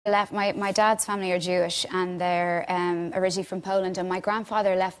My dad's family are Jewish, and they're originally from Poland, and my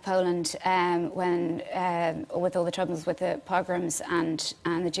grandfather left Poland when with all the troubles with the pogroms and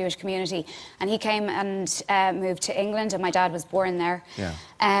the Jewish community, and he came and moved to England, and my dad was born there. Yeah.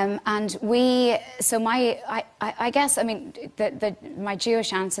 And we, so I guess, I mean, my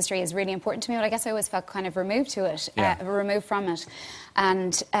Jewish ancestry is really important to me, but I guess I always felt kind of removed to it, removed from it,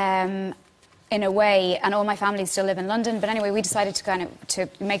 and in a way, and all my family still live in London, but anyway, we decided to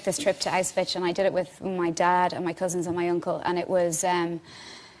make this trip to Auschwitz, and I did it with my dad and my cousins and my uncle, and it was a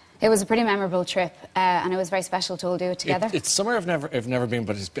pretty memorable trip, and it was very special to all do it together. It's somewhere I've never been,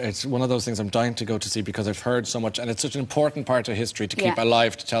 but it's one of those things I'm dying to go to see because I've heard so much, and it's such an important part of history to keep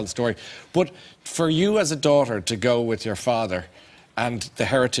alive, to tell the story. But for you as a daughter to go with your father and the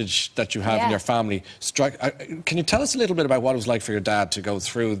heritage that you have in your family, can you tell us a little bit about what it was like for your dad to go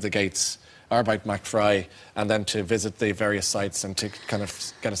through the gates, Arbeit macht frei, and then to visit the various sites and to kind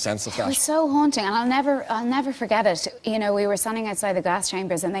of get a sense of that? It was so haunting, and I'll never forget it. You know, we were standing outside the gas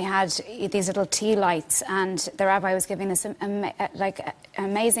chambers, and they had these little tea lights, and the rabbi was giving this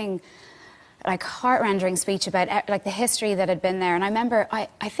amazing, heart-rendering speech about the history that had been there. And I remember, I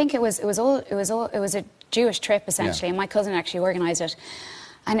think it was a Jewish trip essentially, and my cousin actually organised it.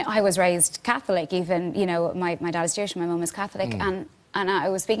 And I was raised Catholic, even, you know, my dad is Jewish, my mum is Catholic, and I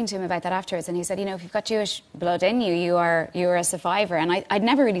was speaking to him about that afterwards, and he said, you know, if you've got Jewish blood in you, you are a survivor. And I'd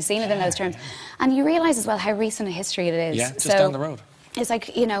never really seen it in those terms. And you realise as well how recent a history it is. Yeah, just down the road. It's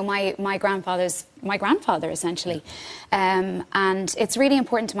like, you know, my grandfather, essentially. And it's really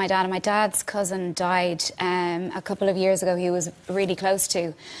important to my dad. And my dad's cousin died a couple of years ago. He was really close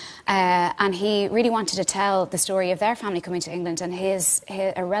to. And he really wanted to tell the story of their family coming to England. And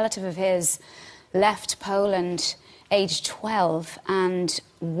a relative of his left Poland aged 12 and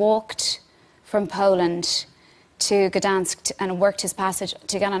walked from Poland to Gdansk and worked his passage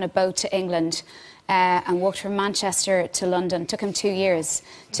to get on a boat to England, and walked from Manchester to London. It took him 2 years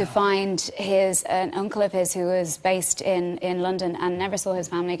to find an uncle of his who was based in London, and never saw his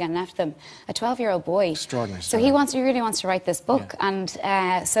family again, left them. A 12-year-old boy. Extraordinary. So he really wants to write this book, and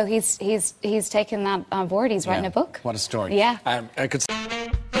so he's taken that on board. He's writing a book. What a story. Yeah. I could